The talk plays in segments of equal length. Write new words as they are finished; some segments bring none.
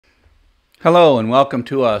Hello and welcome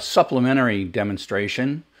to a supplementary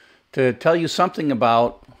demonstration to tell you something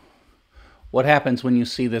about what happens when you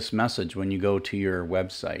see this message when you go to your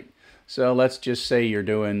website. So let's just say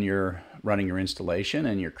you're running your installation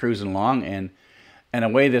and you're cruising along and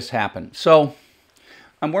away this happened. So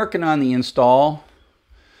I'm working on the install,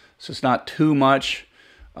 so it's not too much,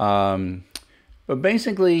 but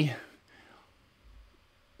basically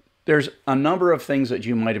there's a number of things that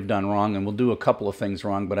you might have done wrong, and we'll do a couple of things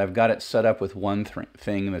wrong, but I've got it set up with one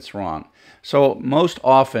thing that's wrong. So most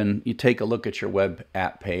often you take a look at your web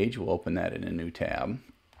app page. We'll open that in a new tab.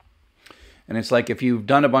 And it's like if you've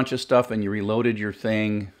done a bunch of stuff and you reloaded your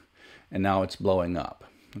thing and now it's blowing up,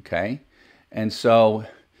 okay? And so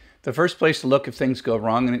the first place to look if things go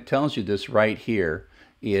wrong, and it tells you this right here,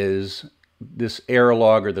 is this error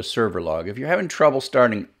log or the server log. If you're having trouble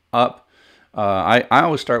starting up, I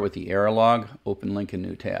always start with the error log, open link in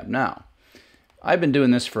new tab. Now, I've been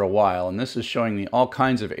doing this for a while, and this is showing me all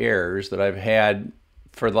kinds of errors that I've had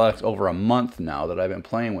for over a month now that I've been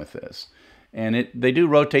playing with this. And they do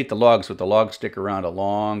rotate the logs, but the logs stick around a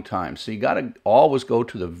long time. So you got to always go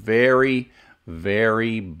to the very,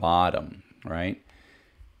 very bottom, right?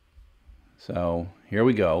 So here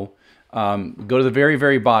we go. Go to the very,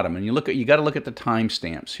 very bottom, and you got to look at the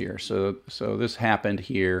timestamps here. So this happened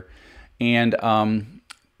here. And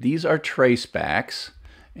these are tracebacks,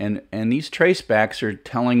 and these tracebacks are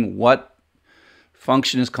telling what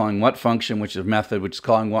function is calling what function, which is method, which is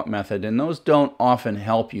calling what method, and those don't often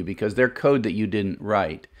help you because they're code that you didn't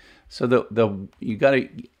write. So you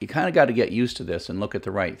kind of got to get used to this and look at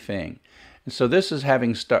the right thing. And so this is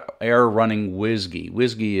having error running WSGI.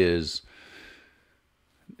 WSGI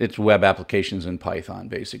it's web applications in Python,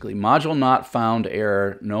 basically. Module not found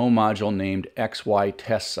error, no module named XY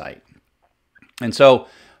test site. And so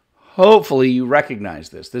hopefully you recognize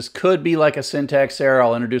this. This could be like a syntax error.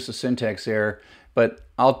 I'll introduce a syntax error, but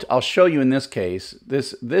I'll show you in this case.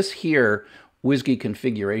 This here, WSGI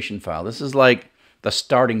configuration file, this is like the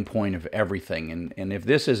starting point of everything. And if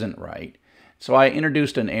this isn't right, so I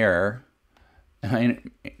introduced an error. I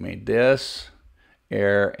made this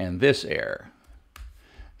error and this error.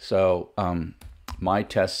 So my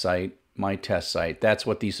test site, that's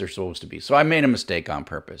what these are supposed to be. So I made a mistake on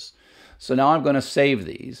purpose. So now I'm going to save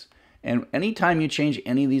these. And anytime you change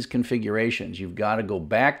any of these configurations, you've got to go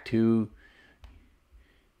back to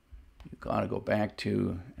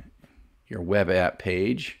your web app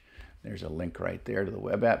page. There's a link right there to the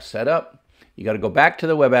web app setup. You got to go back to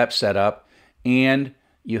the web app setup, and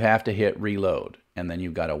you have to hit reload, and then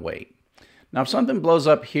you've got to wait. Now, if something blows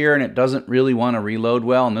up here and it doesn't really want to reload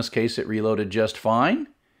well, in this case it reloaded just fine,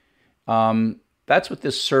 that's what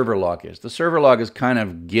this server log is. The server log is kind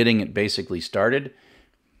of getting it basically started,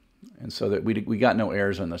 and so that we got no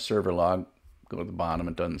errors on the server log. Go to the bottom,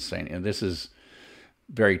 it doesn't say anything. And this is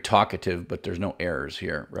very talkative, but there's no errors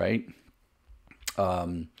here, right?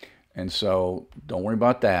 And so don't worry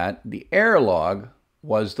about that. The error log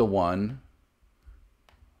was the one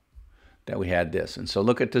that we had this. And so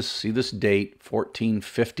look at this, see this date,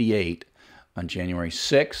 1458 on January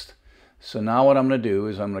 6th. So now what I'm going to do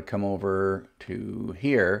is I'm going to come over to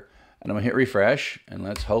here, and I'm going to hit refresh, and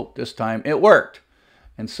let's hope this time it worked.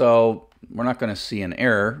 And so we're not going to see an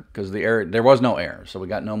error because there was no error. So we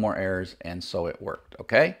got no more errors, and so it worked,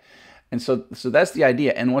 okay? And so that's the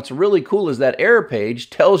idea. And what's really cool is that error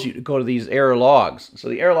page tells you to go to these error logs. So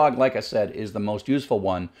the error log, like I said, is the most useful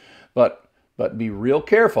one, but be real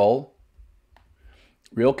careful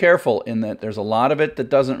in that there's a lot of it that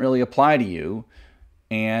doesn't really apply to you,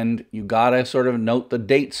 and you gotta sort of note the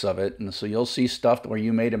dates of it. And so you'll see stuff where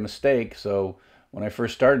you made a mistake. So when I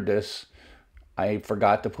first started this, I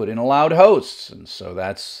forgot to put in allowed hosts, and so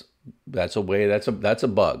that's a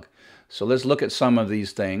bug. So let's look at some of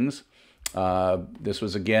these things. This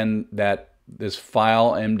was again this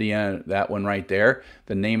file MDN, that one right there.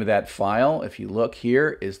 The name of that file, if you look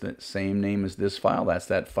here, is the same name as this file. That's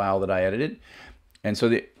that file that I edited. And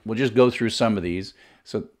so we'll just go through some of these.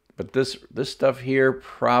 So, but this stuff here,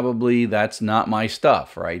 probably that's not my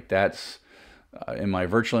stuff, right? That's in my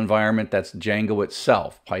virtual environment. That's Django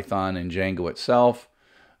itself, Python and Django itself.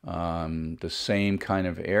 The same kind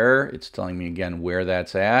of error. It's telling me again where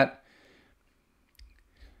that's at.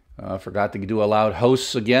 Forgot to do allowed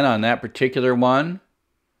hosts again on that particular one.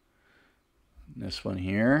 This one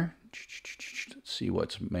here. Let's see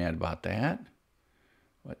what's mad about that.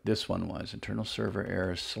 What this one was, internal server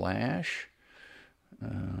error slash.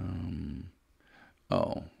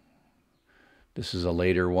 Oh, this is a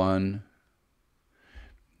later one.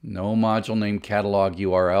 No module name catalog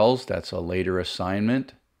URLs. That's a later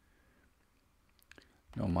assignment.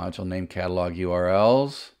 No module name catalog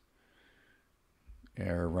URLs.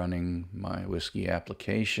 Error running my whiskey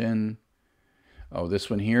application. Oh, this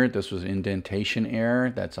one here, this was indentation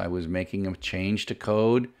error. That's I was making a change to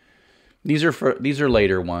code. These are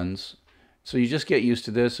later ones. So you just get used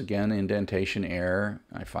to this. Again, indentation error.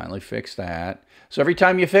 I finally fixed that. So every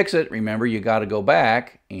time you fix it, remember you got to go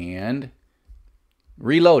back and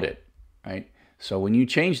reload it, right? So when you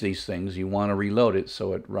change these things, you want to reload it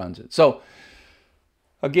so it runs it. So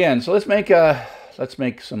again, so let's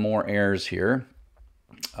make some more errors here.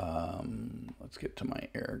 Let's get to my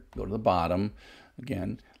error. Go to the bottom.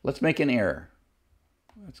 Again, let's make an error.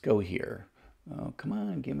 Let's go here. Oh, come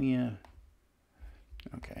on, give me a...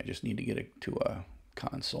 Okay, I just need to get it to a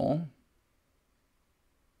console.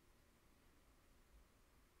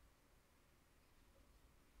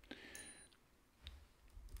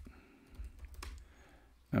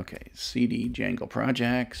 Okay, CD Django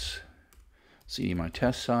projects, CD my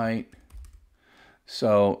test site.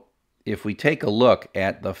 So if we take a look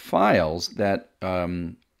at the files that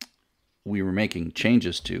we were making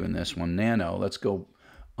changes to in this one, nano, let's go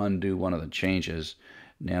undo one of the changes.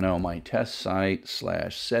 Nano my test site /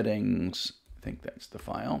 settings, I think that's the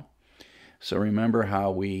file. So remember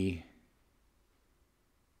how we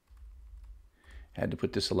had to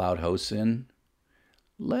put this allowed hosts in?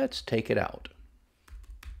 Let's take it out.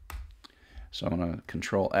 So I'm going to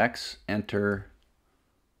Control X, enter,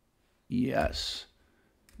 yes,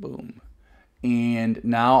 boom. And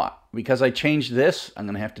now, because I changed this, I'm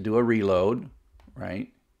going to have to do a reload, right?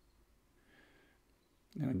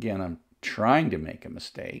 And again, I'm trying to make a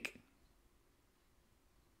mistake.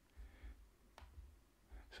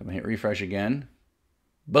 So I'm going to hit refresh again.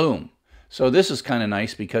 Boom. So this is kind of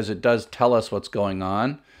nice because it does tell us what's going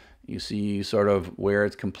on. You see sort of where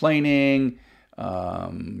it's complaining.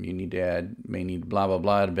 You need to add, may need blah, blah,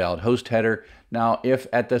 blah, valid host header. Now, if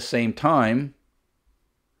at the same time,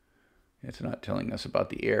 it's not telling us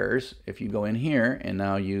about the errors. If you go in here and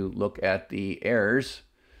now you look at the errors,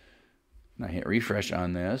 and I hit refresh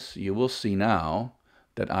on this, you will see now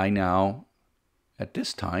that I now, at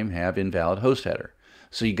this time, have invalid host header.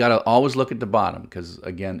 So you got to always look at the bottom because,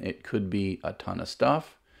 again, it could be a ton of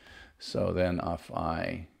stuff. So then if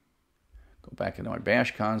I go back into my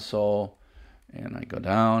bash console and I go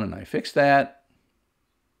down and I fix that,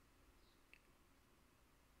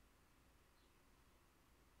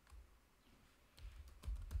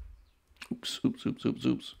 oops.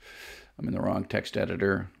 I'm in the wrong text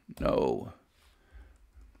editor. No.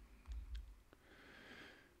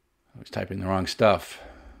 I was typing the wrong stuff.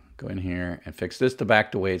 Go in here and fix this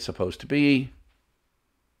back the way it's supposed to be.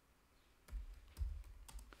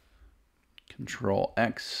 Control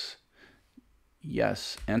X.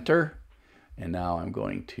 Yes, enter. And now I'm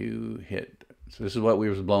going to hit, so this is what we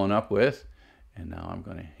was blowing up with. And now I'm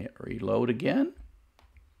going to hit reload again.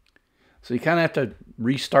 So you kind of have to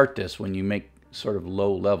restart this when you make sort of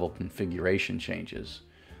low-level configuration changes.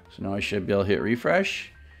 So now I should be able to hit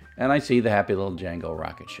refresh, and I see the happy little Django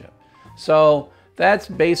rocket ship. So that's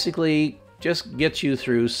basically just gets you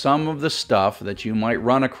through some of the stuff that you might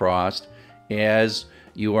run across as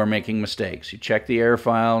you are making mistakes. You check the error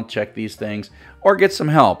file, check these things, or get some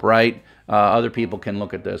help, right? Other people can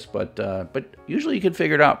look at this, but usually you can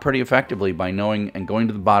figure it out pretty effectively by knowing and going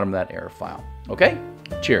to the bottom of that error file. Okay?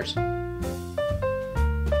 Cheers.